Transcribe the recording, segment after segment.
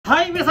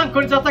はい、皆さん、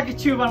こんにちは。竹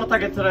チューバーの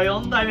竹虎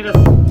4代目です。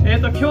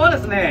今日はで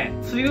すね、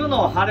梅雨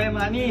の晴れ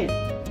間に、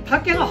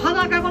竹の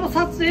花籠の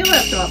撮影をやっ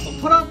てま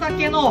す。虎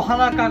竹の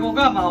花籠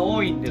が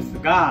多いんです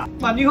が、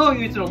日本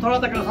唯一の虎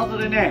竹の里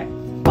でね、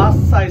伐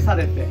採さ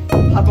れて、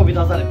運び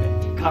出されて、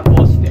加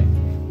工して、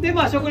で、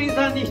職人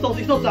さんに一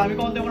つ一つ編み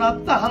込んでもら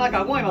った花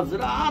籠が今ず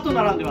らーっと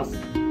並んでます。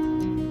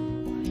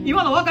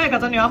今の若い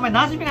方にはあんまり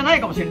馴染みがない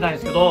かもしれないで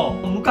すけど、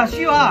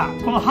昔は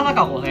この花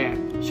籠をね、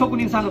職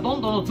人さんがど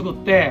んどん作っ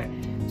て、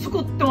作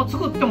っ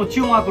ても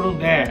注文が来るん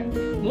で、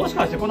もし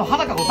かしてこの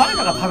花籠誰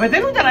かが食べて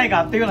るんじゃない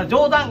かっていうような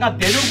冗談が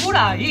出るぐ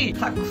らい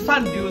たくさ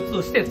ん流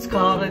通して使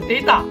われて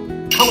いた籠な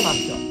んで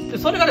すよ。で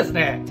それがです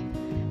ね、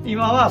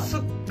今はす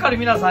っかり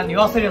皆さんに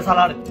忘れ去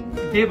られて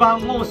出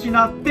番を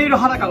失っている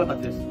花籠た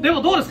ちです。で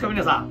もどうですか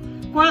皆さん、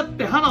こうやっ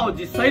て花を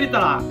実際入れた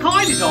ら可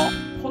愛いでしょ。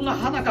こんな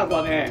花籠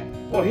はね、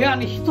お部屋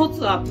に一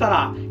つあった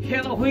ら部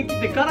屋の雰囲気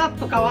でガラッ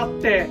と変わっ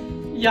て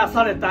癒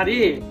された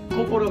り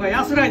心が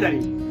安らいだ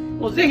り、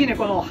もうぜひね、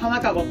この花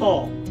籠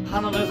と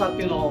花の良さっ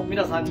ていうのを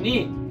皆さん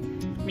に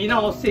見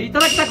直していた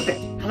だきたくて、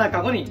花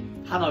籠に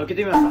花を受け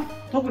てみまし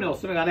た。特にお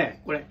すすめがね、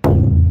これ。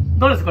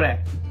どうですこれ。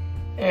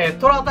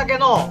虎竹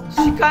の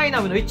四階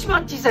並みの一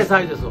番小さい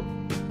サイズです。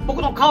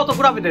僕の顔と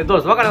比べてどう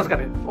ですわかりますか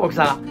ね、大き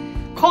さが。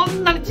こ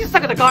んなに小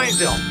さくて可愛いんで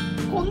すよ。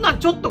こんなん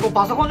ちょっと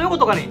パソコンの横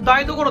とかに、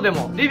台所で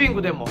も、リビン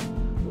グでも、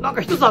なん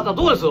か一つあったら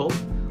どうです？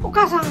お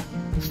母さん、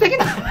素敵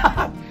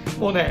な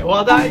もうね、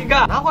話題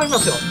が和みま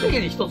すよ。ぜ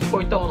ひ一つこ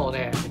ういったものを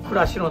ね、暮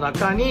らしの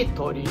中に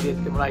取り入れ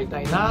てもらい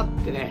たいなっ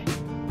てね、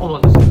思う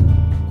んですよ。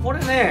これ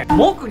ね、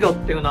木魚っ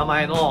ていう名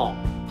前の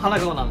花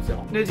籠なんです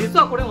よ。で、実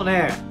はこれも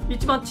ね、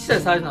一番小さ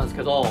いサイズなんです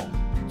けど、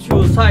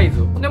中サイ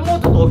ズ。で、もうちょ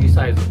っと大きい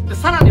サイズ。で、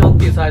さらに大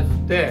きいサイズっ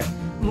て、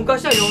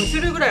昔は4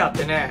種類ぐらいあっ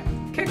てね、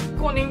結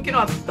構人気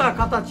のあった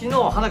形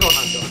の花籠な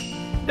んですよ。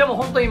でも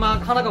本当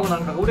今、花籠なん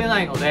かが売れな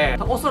いので、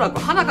おそら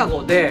く花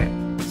籠で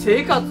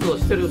生活を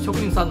してる職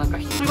人さんなんか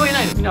一人もい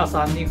ないんです。皆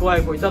さんにご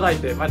愛顧いただい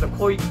て、また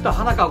こういった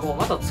花籠を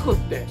また作っ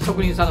て、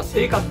職人さんが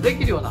生活で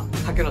きるような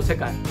竹の世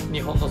界、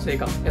日本の生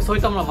活、そうい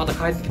ったものがまた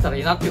帰ってきたら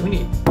いいなっていうふう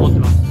に思って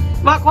ます。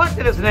こうやっ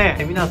てです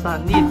ね、皆さ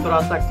んに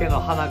虎竹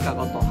の花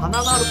籠と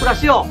花のある暮ら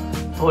しを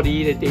取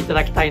り入れていた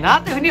だきたい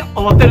なというふうに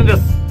思ってるんで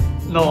す。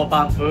ノー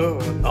パンプ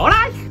ーノー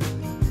ライフ